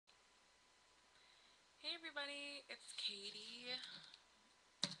Hey everybody, it's Katie.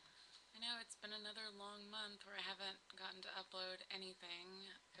 I know it's been another long month where I haven't gotten to upload anything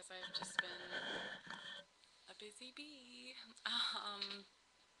because I've just been a busy bee. Um,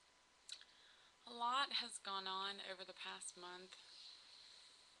 a lot has gone on over the past month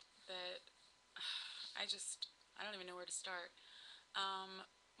that I don't even know where to start. Um,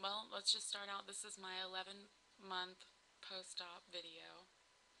 well, let's just start out. This is my 11-month post-op video.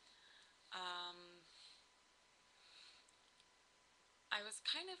 I was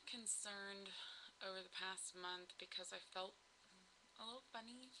kind of concerned over the past month because I felt a little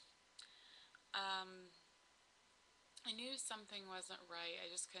funny. I knew something wasn't right.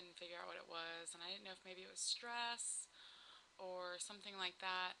 I just couldn't figure out what it was, and I didn't know if maybe it was stress or something like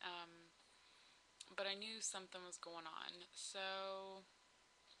that. But I knew something was going on. So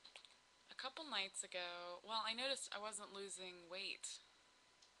a couple nights ago, well, I noticed I wasn't losing weight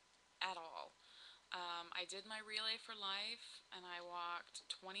at all. I did my Relay for Life, and I walked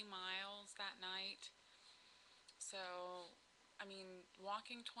 20 miles that night. So, I mean,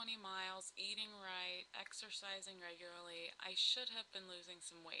 walking 20 miles, eating right, exercising regularly, I should have been losing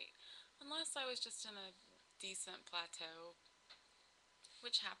some weight. Unless I was just in a decent plateau,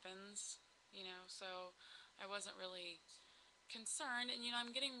 which happens, so I wasn't really concerned. And,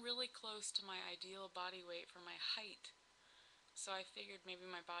 I'm getting really close to my ideal body weight for my height. So I figured maybe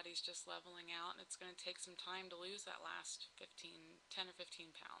my body's just leveling out and it's going to take some time to lose that last 10 or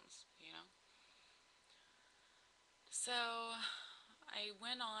 15 pounds. So I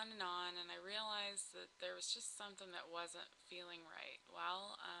went on and I realized that there was just something that wasn't feeling right.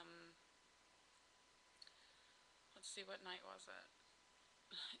 Well, let's see, what night was it?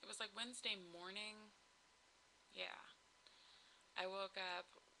 It was like Wednesday morning. Yeah. I woke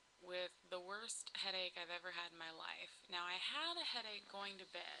up with the worst headache I've ever had in my life. Now, I had a headache going to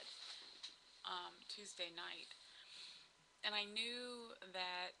bed Tuesday night, and I knew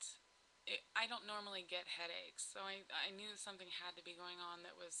that I don't normally get headaches, so I knew something had to be going on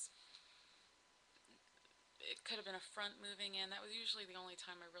that was, it could have been a front moving in. That was usually the only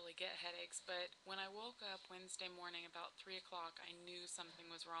time I really get headaches, but when I woke up Wednesday morning about 3 o'clock, I knew something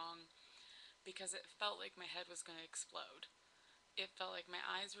was wrong because it felt like my head was going to explode. It felt like my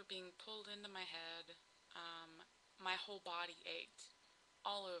eyes were being pulled into my head. My whole body ached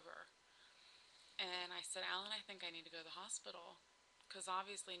all over. And I said, Alan, I think I need to go to the hospital because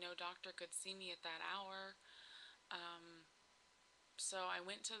obviously no doctor could see me at that hour. So I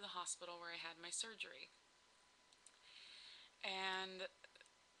went to the hospital where I had my surgery. And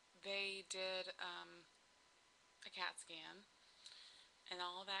they did a CAT scan, and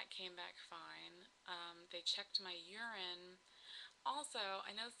all that came back fine. They checked my urine. Also,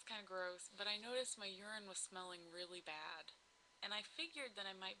 I know it's kind of gross, but I noticed my urine was smelling really bad. And I figured that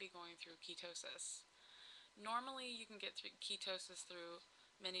I might be going through ketosis. Normally, you can get through ketosis through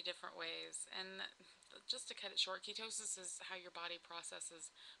many different ways. And just to cut it short, ketosis is how your body processes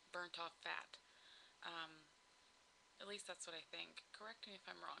burnt off fat. At least that's what I think. Correct me if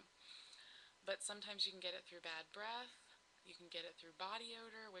I'm wrong. But sometimes you can get it through bad breath. You can get it through body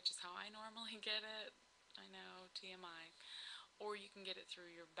odor, which is how I normally get it. I know, TMI. Or you can get it through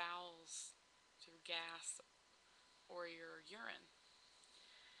your bowels, through gas, or your urine.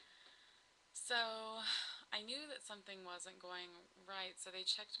 So I knew that something wasn't going right, so they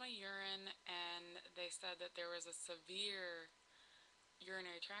checked my urine and they said that there was a severe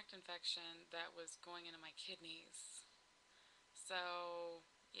urinary tract infection that was going into my kidneys. So,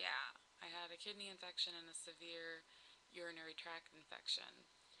 yeah, I had a kidney infection and a severe urinary tract infection,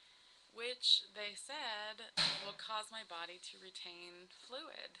 which they said will cause my body to retain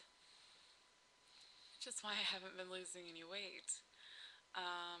fluid, which is why I haven't been losing any weight.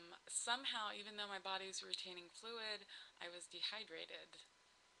 Somehow, even though my body was retaining fluid, I was dehydrated.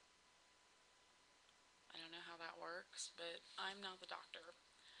 I don't know how that works, but I'm not the doctor.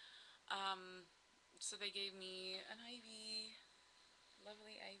 So they gave me an IV,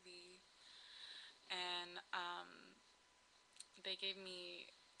 lovely IV, and they gave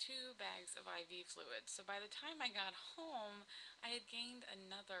me 2 bags of IV fluid. So by the time I got home, I had gained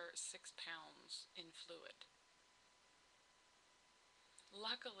another 6 pounds in fluid.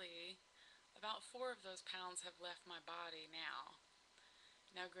 Luckily, about 4 of those pounds have left my body now.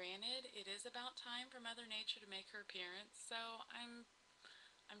 Now granted, it is about time for Mother Nature to make her appearance, so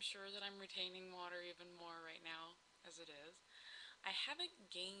I'm sure that I'm retaining water even more right now as it is. I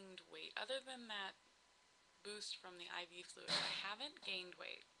haven't gained weight other than that boost from the IV fluid. I haven't gained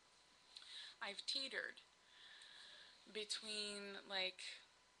weight. I've teetered between like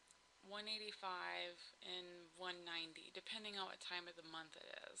 185 and 190, depending on what time of the month it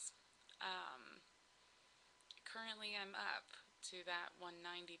is. currently I'm up to that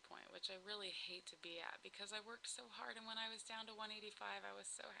 190 point, which I really hate to be at because I worked so hard, and when I was down to 185, I was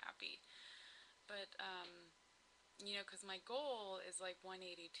so happy. But, because my goal is like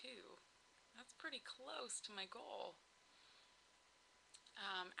 182. That's pretty close to my goal.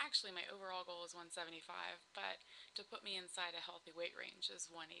 Actually, my overall goal is 175, but to put me inside a healthy weight range is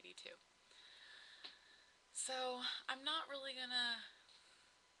 182. So I'm not really gonna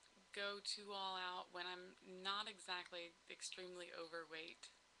go too all out when I'm not exactly extremely overweight.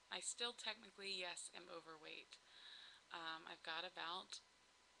 I still technically, yes, am overweight. I've got about,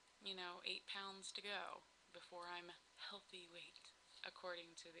 8 pounds to go before I'm healthy weight,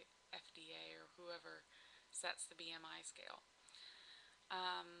 according to the FDA or whoever sets the BMI scale.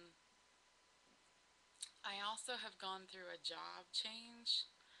 Um, I also have gone through a job change,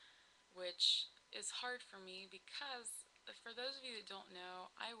 which is hard for me because, for those of you that don't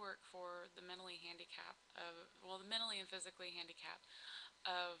know, I work for the mentally handicapped the mentally and physically handicapped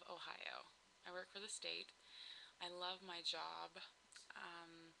of Ohio. I work for the state. I love my job.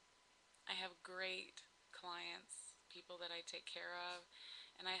 Um, I have great clients, people that I take care of,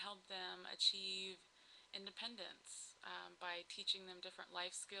 and I help them achieve independence by teaching them different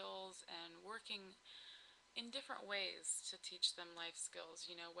life skills and working in different ways to teach them life skills,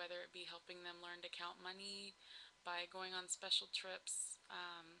 whether it be helping them learn to count money by going on special trips,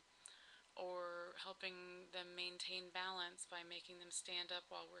 or helping them maintain balance by making them stand up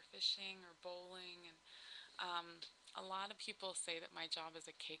while we're fishing or bowling. And a lot of people say that my job is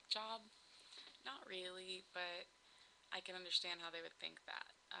a cake job. Not really, but I can understand how they would think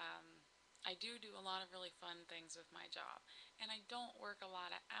that. I do a lot of really fun things with my job, and I don't work a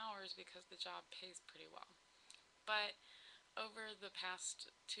lot of hours because the job pays pretty well. But over the past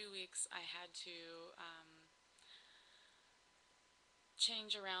 2 weeks, I had to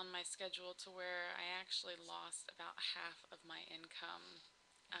change around my schedule to where I actually lost about half of my income.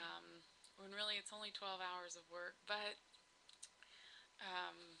 When really it's only 12 hours of work, but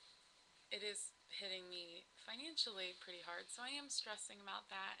um, it is hitting me financially pretty hard. So I am stressing about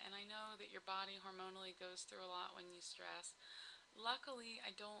that, and I know that your body hormonally goes through a lot when you stress. Luckily,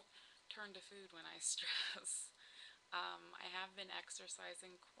 I don't turn to food when I stress. I have been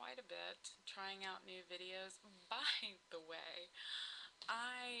exercising quite a bit, trying out new videos. By the way,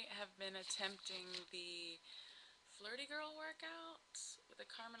 I have been attempting the Flirty Girl workout with the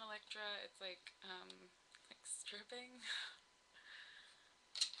Carmen Electra. It's like stripping.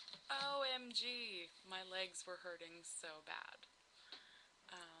 OMG, my legs were hurting so bad.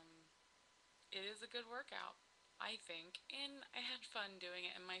 Um, it is a good workout, I think, and I had fun doing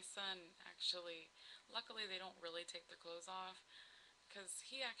it. And my son actually, luckily, they don't really take their clothes off because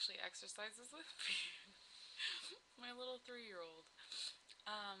he actually exercises with me. My little 3-year-old.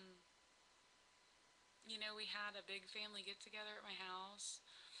 Um, we had a big family get together at my house.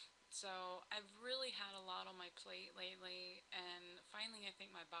 So I've really had a lot on my plate lately, and finally I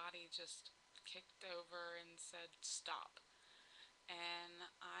think my body just kicked over and said stop. And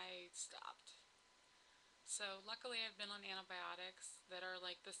I stopped. So luckily I've been on antibiotics that are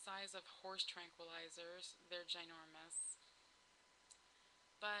like the size of horse tranquilizers. They're ginormous.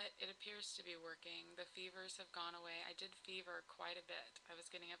 But it appears to be working. The fevers have gone away. I did fever quite a bit. I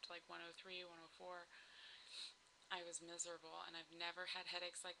was getting up to like 103, 104. I was miserable, and I've never had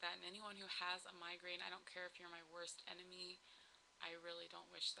headaches like that. And anyone who has a migraine, I don't care if you're my worst enemy, I really don't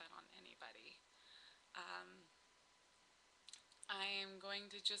wish that on anybody. Um, I am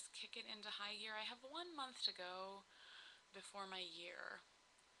going to just kick it into high gear. I have 1 month to go before my year.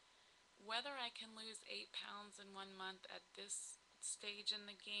 Whether I can lose 8 pounds in 1 month at this stage in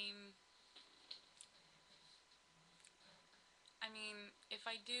the game, I mean, if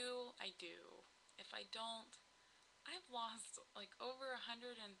I do, I do. If I don't, I've lost like over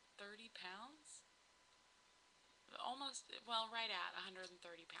 130 pounds. Almost, well, right at 130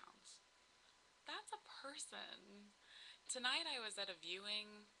 pounds. That's a person. Tonight I was at a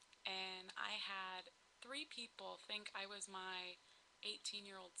viewing, and I had 3 people think I was my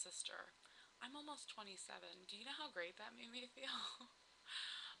 18-year-old sister. I'm almost 27. Do you know how great that made me feel?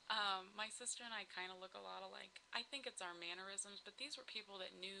 My sister and I kind of look a lot alike. I think it's our mannerisms, but these were people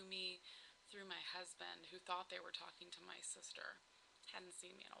that knew me through my husband who thought they were talking to my sister. Hadn't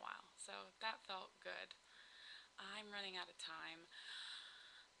seen me in a while, so that felt good. I'm running out of time.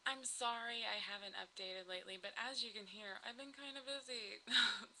 I'm sorry I haven't updated lately, but as you can hear, I've been kind of busy.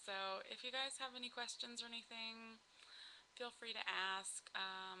 So if you guys have any questions or anything, feel free to ask.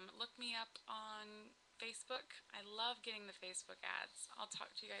 Look me up on Facebook. I love getting the Facebook ads. I'll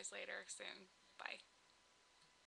talk to you guys later soon. Bye.